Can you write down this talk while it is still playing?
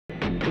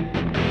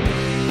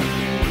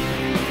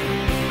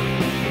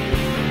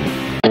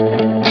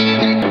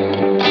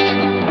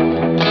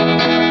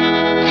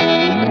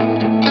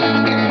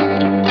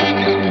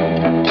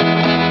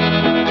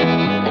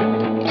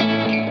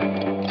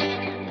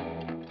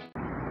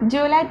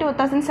July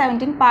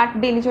 2017 part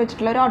D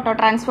ചോദിച്ചിട്ടുള്ള ഒരു auto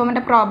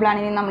transformer problem ആണ്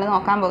ഇനി നമ്മൾ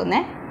നോക്കാൻ പോകുന്നത്.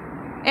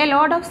 A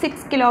load of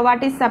 6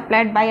 kilowatt is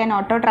supplied by an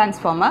auto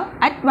transformer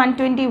at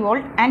 120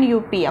 volt and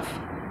UPF.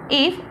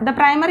 If the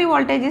primary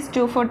voltage is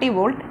 240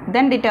 volt,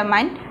 then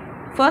determine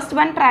first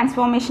one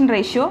transformation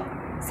ratio,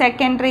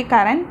 secondary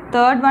current,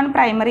 third one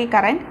primary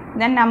current,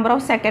 then number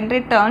of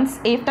secondary turns.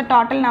 If the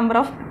total number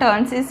of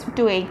turns is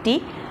 280,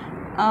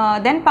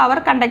 then power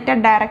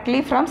conducted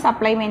directly from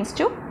supply mains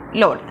to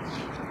load.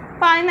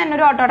 അപ്പോൾ അതിന് തന്നെ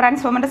ഒരു auto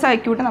ട്രാൻസ്ഫോമറിൻ്റെ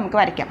circuit നമുക്ക്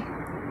വരയ്ക്കാം.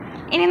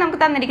 ഇനി നമുക്ക്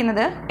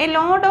തന്നിരിക്കുന്നത് A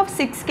load of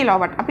 6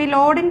 kilowatt. അപ്പോൾ ഈ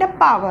ലോഡിൻ്റെ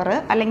പവർ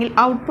അല്ലെങ്കിൽ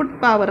ഔട്ട്പുട്ട്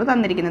പവർ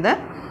തന്നിരിക്കുന്നത്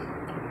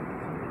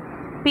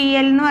പി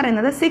എൽ എന്ന്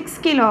പറയുന്നത്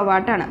 6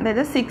 കിലോവാട്ടാണ്,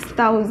 അതായത്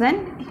 6000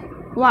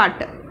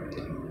 വാട്ട്.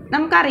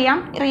 നമുക്കറിയാം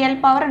റിയൽ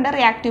പവർ ഉണ്ട്,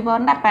 റിയാക്റ്റീവ്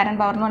പവറിൻ്റെ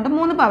അപ്പാരൻറ്റ് പവർ എന്ന് പറഞ്ഞിട്ട്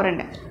 3 പവർ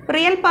ഉണ്ട്.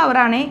 റിയൽ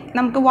പവറാണ്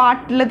നമുക്ക്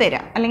വാട്ടിൽ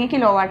തരാം അല്ലെങ്കിൽ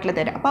കിലോ വാട്ടിൽ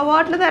തരാം. അപ്പോൾ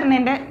വാട്ടിൽ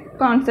തരുന്നതിൻ്റെ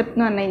കോൺസെപ്റ്റ്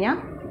എന്ന് പറഞ്ഞു കഴിഞ്ഞാൽ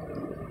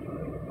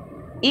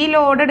ഈ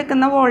ലോഡ്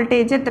എടുക്കുന്ന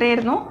വോൾട്ടേജ്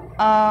എത്രയായിരുന്നു?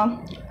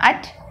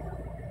 അറ്റ്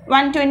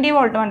 120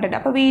 വോൾട്ട് കണ്ടിട്ട്.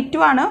 അപ്പോൾ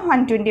V2 ആണ്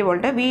 120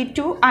 വോൾട്ട്.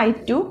 V2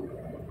 I2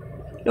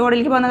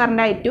 ലോഡിലേക്ക് പോകുന്ന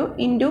കറണ്ട് I2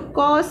 ഇൻറ്റു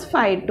കോസ്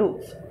 5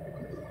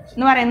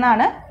 എന്ന്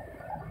പറയുന്നതാണ്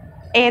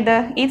ഏത്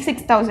ഈ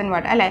 6000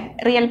 വാട്ട് അല്ലേ.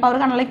 റിയൽ പവർ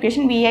കാണുന്ന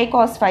ഇക്വേഷൻ VI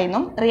കോസ് 5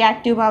 എന്നും,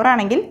 റിയാക്റ്റീവ് പവർ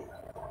ആണെങ്കിൽ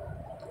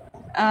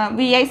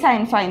VI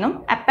സൈൻ 5 എന്നും,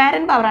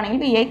 അപ്പാരൻറ്റ് പവർ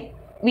ആണെങ്കിൽ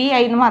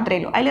VI എന്ന്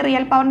മാത്രമേ ഉള്ളൂ. അതിൽ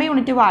real പവറിൻ്റെ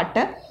unit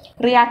what,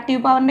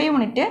 reactive പവറിൻ്റെ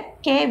unit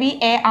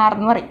kVAR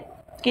എന്ന് പറയും,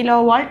 കിലോ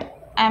വാൾട്ട്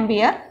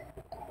ആംബിയർ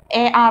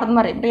AR എന്ന്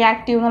പറയും.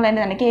 റിയാക്റ്റീവ്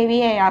എന്നുള്ളതിൻ്റെ തന്നെ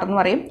kVAR എന്ന്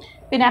പറയും.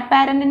 പിന്നെ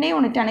അപ്പാരൻറ്റിൻ്റെ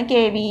യൂണിറ്റാണ്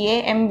kVA,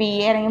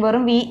 MVA അല്ലെങ്കിൽ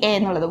വെറും VA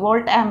എന്നുള്ളത്,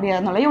 വോൾട്ട് ആംബിയർ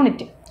എന്നുള്ള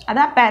യൂണിറ്റ്. അത്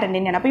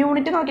അപ്പാരൻറ്റിൻ്റെയാണ്. അപ്പോൾ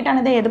യൂണിറ്റ് നോക്കിയിട്ടാണ്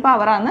ഇത് ഏത്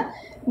പവറാണെന്ന്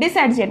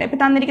ഡിസൈഡ് ചെയ്യേണ്ടത്. ഇപ്പോൾ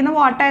തന്നിരിക്കുന്ന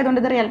വാട്ട്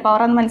ആയതുകൊണ്ട് ഇത് റിയൽ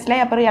പവറാണെന്ന്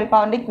മനസ്സിലായി. അപ്പോൾ റിയൽ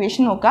പവറിൻ്റെ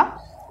ഇക്വേഷൻ നോക്കുക.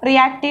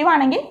 റിയാക്റ്റീവ്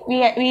ആണെങ്കിൽ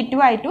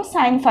V2 I2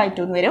 സൈൻ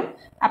 5 എന്ന് വരും.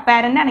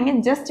 അപ്പാരൻ്റ് ആണെങ്കിൽ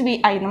ജസ്റ്റ്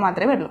VI എന്ന്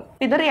മാത്രമേ വരുള്ളൂ.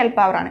 ഇത് റിയൽ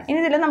പവറാണ്. ഇനി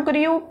ഇതിൽ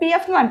നമുക്കൊരു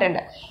UPF എന്ന്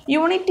പറഞ്ഞിട്ടുണ്ട്.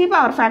 യൂണിറ്റി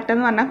പവർ ഫാക്ടർ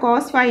എന്ന് പറഞ്ഞാൽ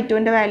കോസ്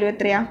 5 വാല്യൂ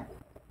എത്രയാണ്?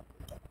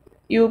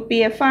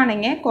 UPF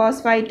ആണെങ്കിൽ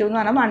കോസ് 5 എന്ന്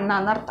പറഞ്ഞാൽ 1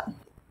 ആണെന്ന് അർത്ഥം.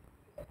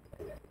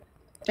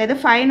 അതായത്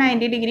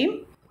 590 ഡിഗ്രി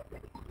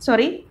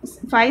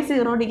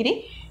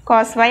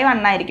കോസ് 5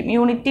 1 ആയിരിക്കും.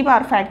 യൂണിറ്റി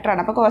പവർ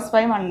ഫാക്ടറാണ്. അപ്പോൾ കോസ്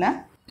 5 1.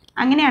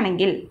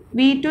 അങ്ങനെയാണെങ്കിൽ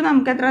V2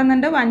 നമുക്ക് എത്ര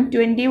വന്നിട്ടുണ്ട്?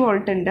 120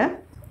 വോൾട്ട് ഉണ്ട്.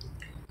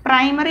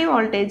 പ്രൈമറി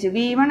വോൾട്ടേജ്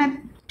V1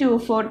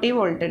 240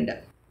 വോൾട്ട് ഉണ്ട്.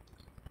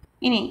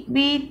 ഇനി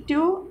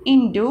V2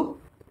 ഇൻറ്റു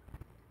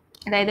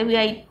അതായത്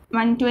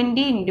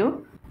 120 ഇൻറ്റു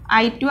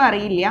I2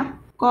 അറിയില്ല,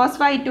 കോസ്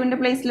 5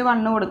 പ്ലേസിൽ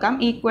 1 കൊടുക്കാം,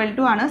 ഈക്വൽ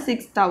ടു ആണ്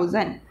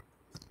 6000.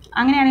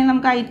 അങ്ങനെയാണെങ്കിൽ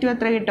നമുക്ക് I2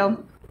 എത്ര കിട്ടും?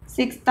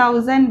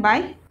 6000 ബൈ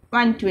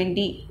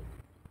 120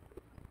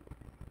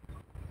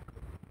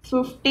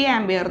 50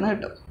 ആംബിയർ എന്ന്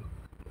കിട്ടും.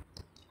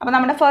 അപ്പോൾ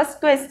നമ്മുടെ ഫസ്റ്റ്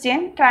ക്വസ്റ്റ്യൻ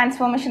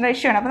ട്രാൻസ്ഫോർമേഷൻ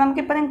റേഷ്യോ ആണ്. അപ്പോൾ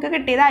നമുക്കിപ്പോൾ നിങ്ങൾക്ക്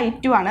കിട്ടിയത്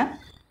I2 ആണ്.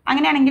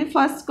 അങ്ങനെയാണെങ്കിൽ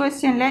first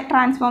ക്വസ്റ്റ്യനിലെ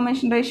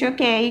transformation ratio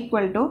K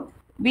equal to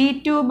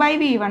V2 by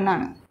V1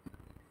 ആണ്.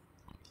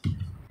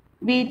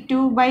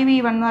 V2 ബൈ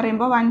V1 എന്ന്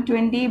പറയുമ്പോൾ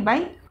 120 ബൈ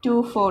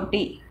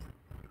 240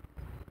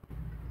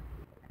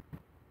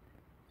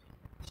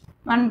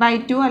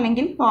 1/2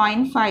 അല്ലെങ്കിൽ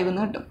 0.5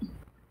 എന്ന് കിട്ടും.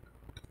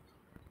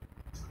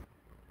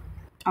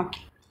 ഓക്കെ,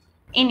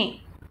 ഇനി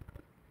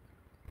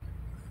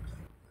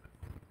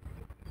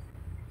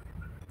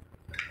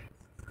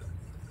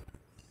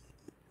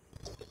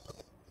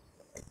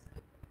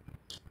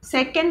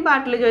സെക്കൻഡ്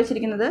പാർട്ടിൽ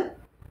ചോദിച്ചിരിക്കുന്നത്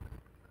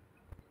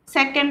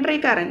സെക്കൻഡറി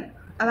കറണ്ട്,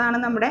 അതാണ്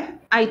നമ്മുടെ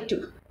I2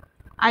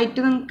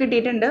 നമുക്ക്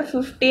കിട്ടിയിട്ടുണ്ട്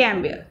 50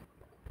 ആംബിയർ.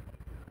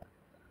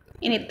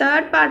 ഇനി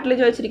തേർഡ് പാർട്ടിൽ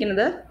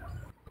ചോദിച്ചിരിക്കുന്നത്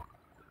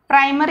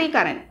പ്രൈമറി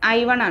കറണ്ട്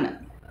I1 ആണ്.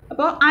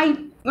 അപ്പോൾ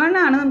I1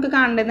 ആണ് നമുക്ക്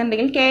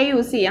കാണേണ്ടതുണ്ടെങ്കിൽ K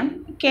യൂസ് ചെയ്യാം.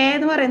 K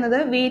എന്ന് പറയുന്നത്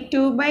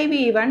V2 by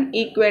V1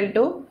 equal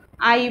to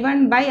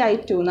I1 by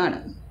I2 എന്നാണ്.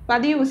 അപ്പോൾ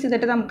അത് യൂസ്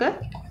ചെയ്തിട്ട് നമുക്ക്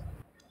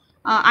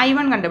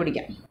I1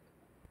 കണ്ടുപിടിക്കാം.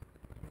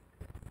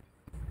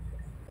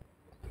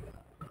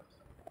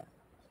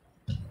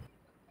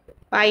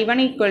 I1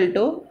 equal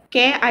to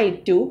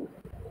KI2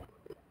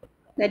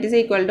 that is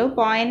equal to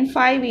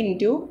 0.5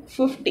 into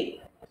 50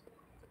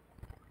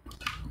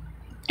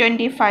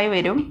 25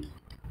 വരും.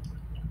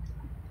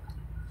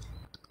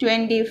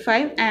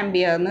 25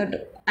 ആംബിയർ എന്ന്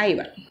കിട്ടും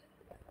I1.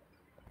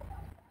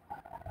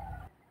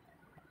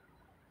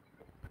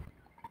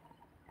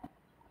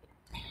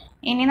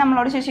 ഇനി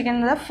നമ്മളോട്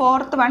ചോദിച്ചിരിക്കുന്നത്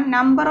fourth one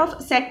number of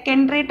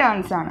secondary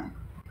turns ആണ്.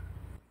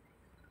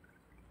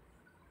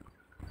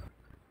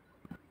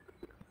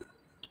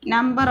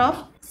 നമ്പർ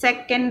ഓഫ്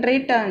സെക്കൻഡറി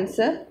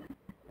ടേൺസ്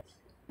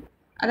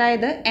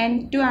അതായത്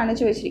N2 ആണ്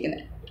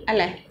ചോദിച്ചിരിക്കുന്നത്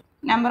അല്ലേ.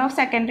 Number of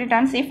secondary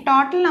turns if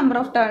total number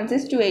of turns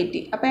is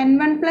 280. അപ്പോൾ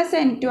N1 പ്ലസ്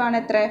N2 ആണ്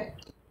എത്ര?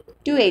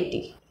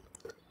 280.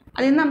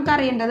 അതിൽ നിന്ന് നമുക്ക്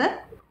അറിയേണ്ടത്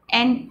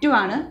N2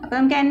 ആണ്. അപ്പോൾ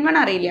നമുക്ക് N1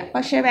 അറിയില്ല,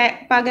 പക്ഷേ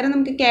പകരം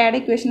നമുക്ക് Kയുടെ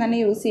ഇക്വേഷൻ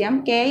തന്നെ യൂസ് ചെയ്യാം.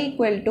 K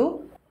equal to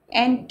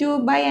N2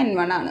 by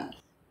N1 ആണ്.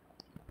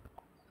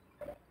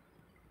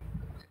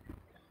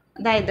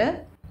 അതായത്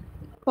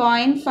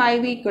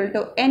 0.5 ഈക്വൽ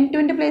ടു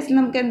N2ൻ്റെ പ്ലേസിൽ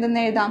നമുക്ക്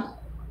എന്തെന്ന് എഴുതാം?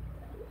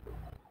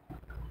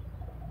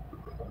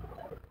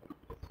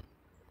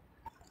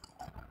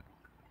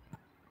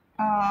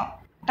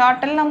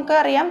 ടോട്ടൽ നമുക്ക്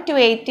അറിയാം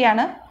 280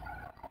 ആണ്.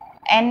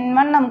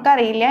 n1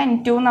 നമുക്കറിയില്ല,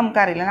 n2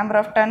 നമുക്കറിയില്ല. നമ്പർ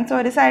ഓഫ് ടേൺസ്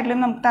ഒരു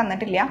സൈഡിലും നമുക്ക്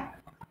തന്നിട്ടില്ല.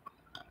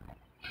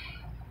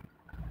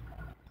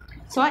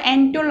 സോ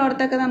n2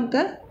 ഉള്ളിടത്തൊക്കെ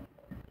നമുക്ക്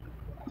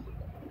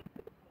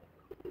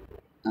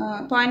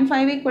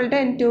 0.5 equal to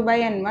n2 by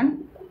n1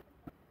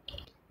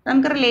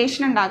 നമുക്ക്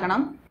റിലേഷൻ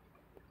ഉണ്ടാക്കണം.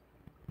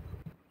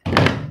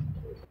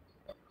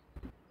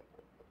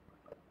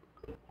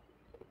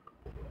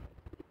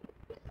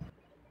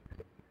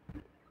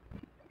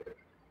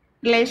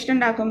 റിലേഷൻ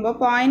ഉണ്ടാക്കുമ്പോൾ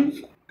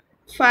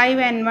 0.5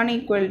 n1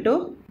 ഈക്വൽ ടു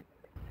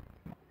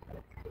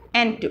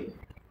n2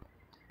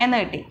 എന്ന്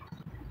കിട്ടി.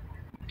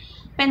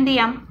 അപ്പം എന്ത്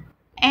ചെയ്യാം,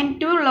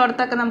 n2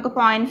 ഉള്ളിടത്തൊക്കെ നമുക്ക്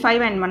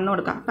 0.5 n1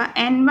 കൊടുക്കാം. അപ്പം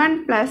n1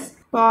 പ്ലസ്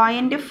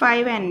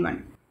 0.5 n1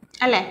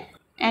 അല്ലേ,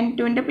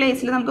 n2ൻ്റെ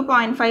പ്ലേസിൽ നമുക്ക്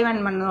 0.5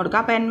 n1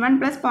 കൊടുക്കാം. അപ്പോൾ n1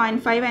 plus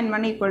 0.5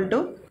 n1 equal to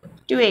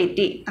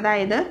 280.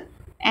 അതായത്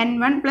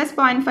n1 പ്ലസ്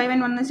 0.5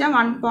 n1 എന്ന് വെച്ചാൽ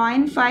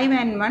 1.5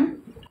 n1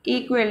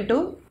 ഈക്വൽ ടു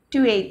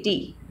 280.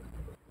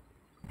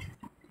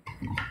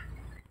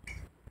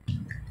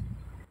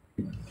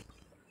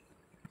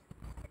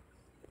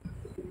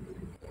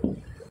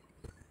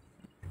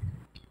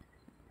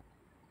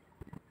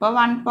 അപ്പോൾ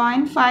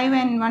 1.5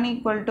 n1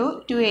 equal to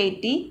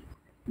 280.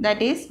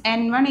 That is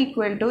n1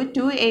 equal to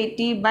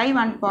 280 by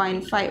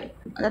 1.5.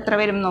 അത് എത്ര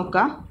വരും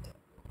നോക്കുക.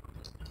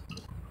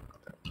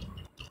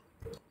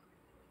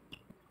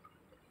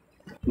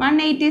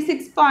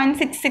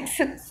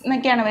 186.666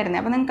 എന്നൊക്കെയാണ് വരുന്നത്.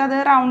 അപ്പോൾ നിങ്ങൾക്കത്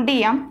റൗണ്ട്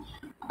ചെയ്യാം,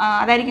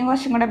 അതായിരിക്കും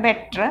കുറച്ചും കൂടെ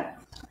better.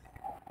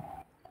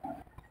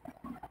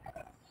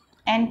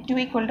 n2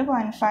 equal to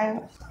 0.5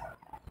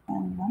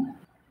 n1.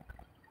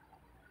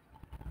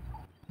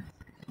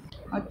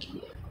 Okay,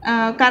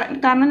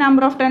 കാരണം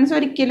നമ്പർ ഓഫ് ടേൺസ്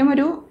ഒരിക്കലും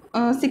ഒരു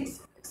 6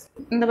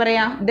 എന്താ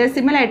പറയുക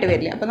ഡെസിമലായിട്ട്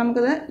വരില്ല. അപ്പോൾ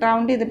നമുക്കത്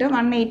റൗണ്ട് ചെയ്തിട്ട്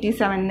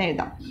 187 എന്ന്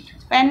എഴുതാം.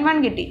 അപ്പോൾ n1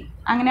 കിട്ടി.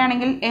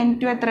 അങ്ങനെയാണെങ്കിൽ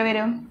n2 എത്ര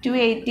വരും?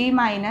 280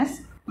 മൈനസ്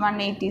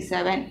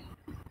 187,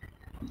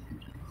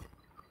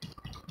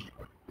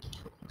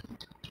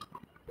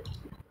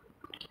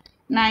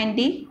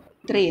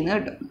 93 എന്ന്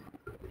കിട്ടും.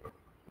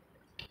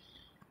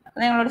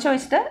 നിങ്ങളോട്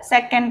ചോദിച്ചത്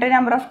സെക്കൻഡറി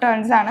നമ്പർ ഓഫ്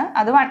ടേൺസ് ആണ്,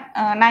 അത്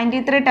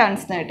 93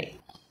 ടേൺസ് എന്ന് കിട്ടി.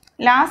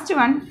 ലാസ്റ്റ്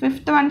വൺ,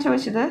 ഫിഫ്ത്ത് വൺ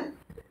ചോദിച്ചത്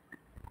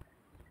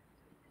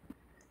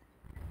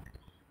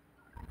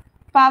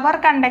power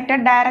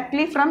conducted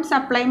directly from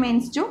supply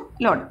mains to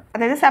load.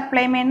 അതായത്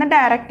സപ്ലൈ മെയിൻ നിന്ന്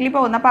ഡയറക്ട്ലി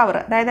പോകുന്ന പവർ,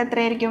 അതായത്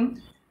എത്രയായിരിക്കും?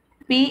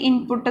 പി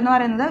ഇൻപുട്ട് എന്ന്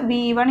പറയുന്നത്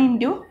V1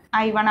 ഇൻറ്റു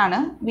I1 ആണ്.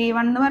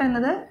 V1 എന്ന്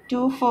പറയുന്നത്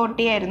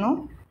 240 ആയിരുന്നു.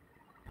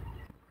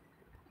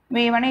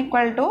 V1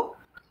 equal to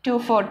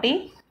 240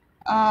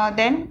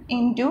 then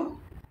into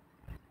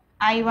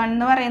I1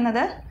 എന്ന്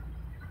പറയുന്നത്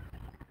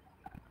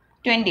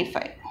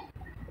 25.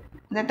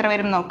 ഇത് എത്ര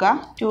വരും നോക്കുക.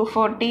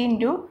 240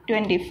 into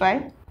 25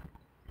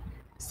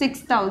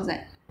 6000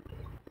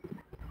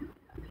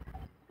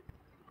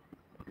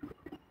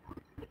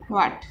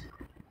 what.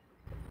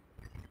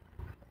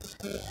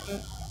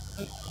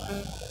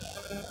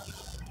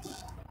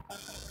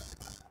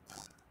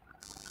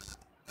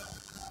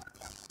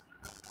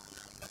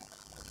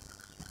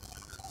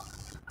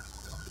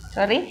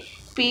 Sorry,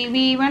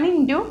 V1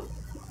 into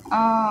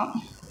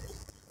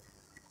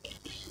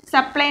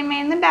supply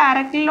മെയിന്ന്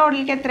directly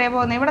ലോഡിലേക്ക് എത്രയാണ്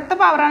പോകുന്നത്? ഇവിടുത്തെ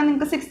പവറാണ്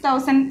നിങ്ങൾക്ക്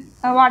 6000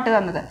 വാട്ട്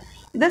തന്നത്.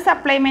 ഇത്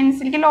സപ്ലൈ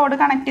മെയിൻസിലേക്ക് ലോഡ്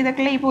കണക്ട്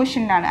ചെയ്തിട്ടുള്ള ഈ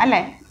പൊസിഷനിലാണ്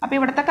അല്ലേ. അപ്പോൾ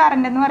ഇവിടുത്തെ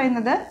കറണ്ട് എന്ന്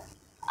പറയുന്നത്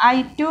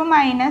I2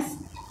 മൈനസ്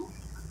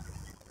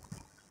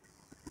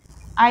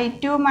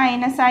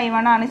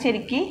I1 ആണ്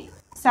ശരിക്കും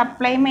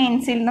സപ്ലൈ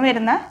മെയിൻസിൽ നിന്ന്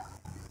വരുന്ന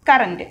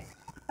കറണ്ട്.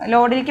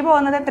 ലോഡിലേക്ക്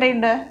പോകുന്നത്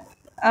എത്രയുണ്ട്?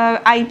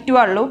 I2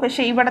 ഉള്ളൂ.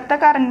 പക്ഷേ ഇവിടുത്തെ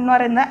കറണ്ട് എന്ന്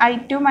പറയുന്നത്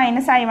I2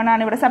 മൈനസ് I1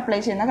 ആണ് ഇവിടെ സപ്ലൈ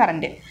ചെയ്യുന്ന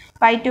കറണ്ട്.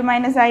 അപ്പോൾ I2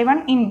 minus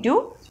I1 into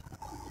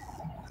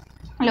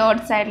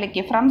load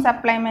സൈഡിലേക്ക് ഫ്രം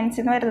സപ്ലൈ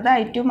മെയിൻസിൽ നിന്ന് വരുന്നത്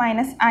I2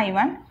 minus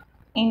I1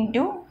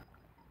 into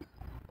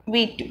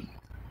V2.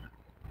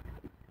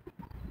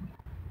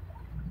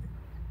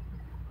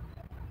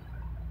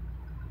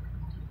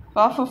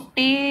 അപ്പോൾ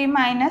 50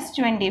 മൈനസ്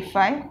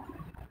 25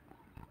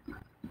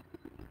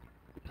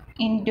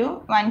 ഇൻറ്റു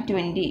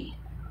 120,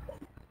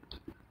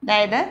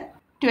 അതായത്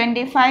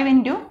 25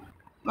 ഇൻറ്റു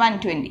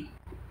 120.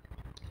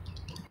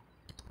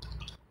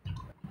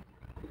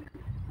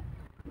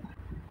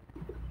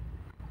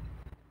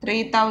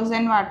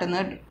 3000 വാട്ട് എന്ന്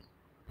കിട്ടും.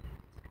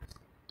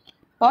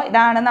 അപ്പോൾ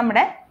ഇതാണ്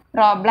നമ്മുടെ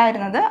പ്രോബ്ലം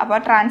ആയിരുന്നത്. അപ്പോൾ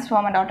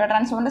ട്രാൻസ്ഫോമർ, ഓട്ടോ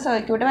ട്രാൻസ്ഫോമറിൻ്റെ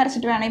സർക്യൂട്ട്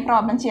വരച്ചിട്ട് വേണം ഈ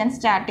പ്രോബ്ലം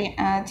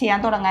ചെയ്യാൻ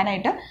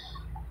തുടങ്ങാനായിട്ട്.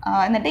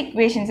 എന്നിട്ട്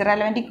ഇക്വേഷൻസ്,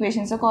 റെലവൻറ്റ്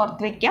ഇക്വേഷൻസ് ഒക്കെ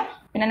ഓർത്ത് വയ്ക്കുക.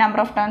 പിന്നെ നമ്പർ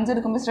ഓഫ് ടേൺസ്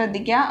എടുക്കുമ്പോൾ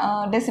ശ്രദ്ധിക്കുക,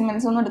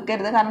 ഡെസിമൽസ് ഒന്നും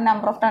എടുക്കരുത്. കാരണം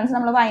നമ്പർ ഓഫ് ടേൺസ്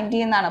നമ്മൾ വൈൻഡ്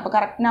ചെയ്യുന്നതാണ്. അപ്പോൾ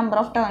കറക്റ്റ് നമ്പർ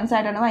ഓഫ് ടേൺസ്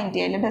ആയിട്ടാണ് വൈൻഡ്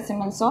ചെയ്യുക. അതിൽ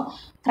ഡെസിമൽസോ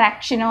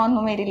ഫ്രാക്ഷനോ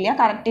ഒന്നും വരില്ല,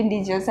 കറക്റ്റ്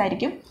ഇൻറ്റീജേഴ്സ്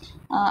ആയിരിക്കും.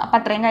 അപ്പോൾ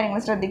അത്രയും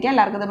കാര്യങ്ങൾ ശ്രദ്ധിക്കുക.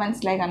 എല്ലാവർക്കും ഇത്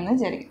മനസ്സിലായി കാണുമെന്ന്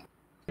വിചാരിക്കും.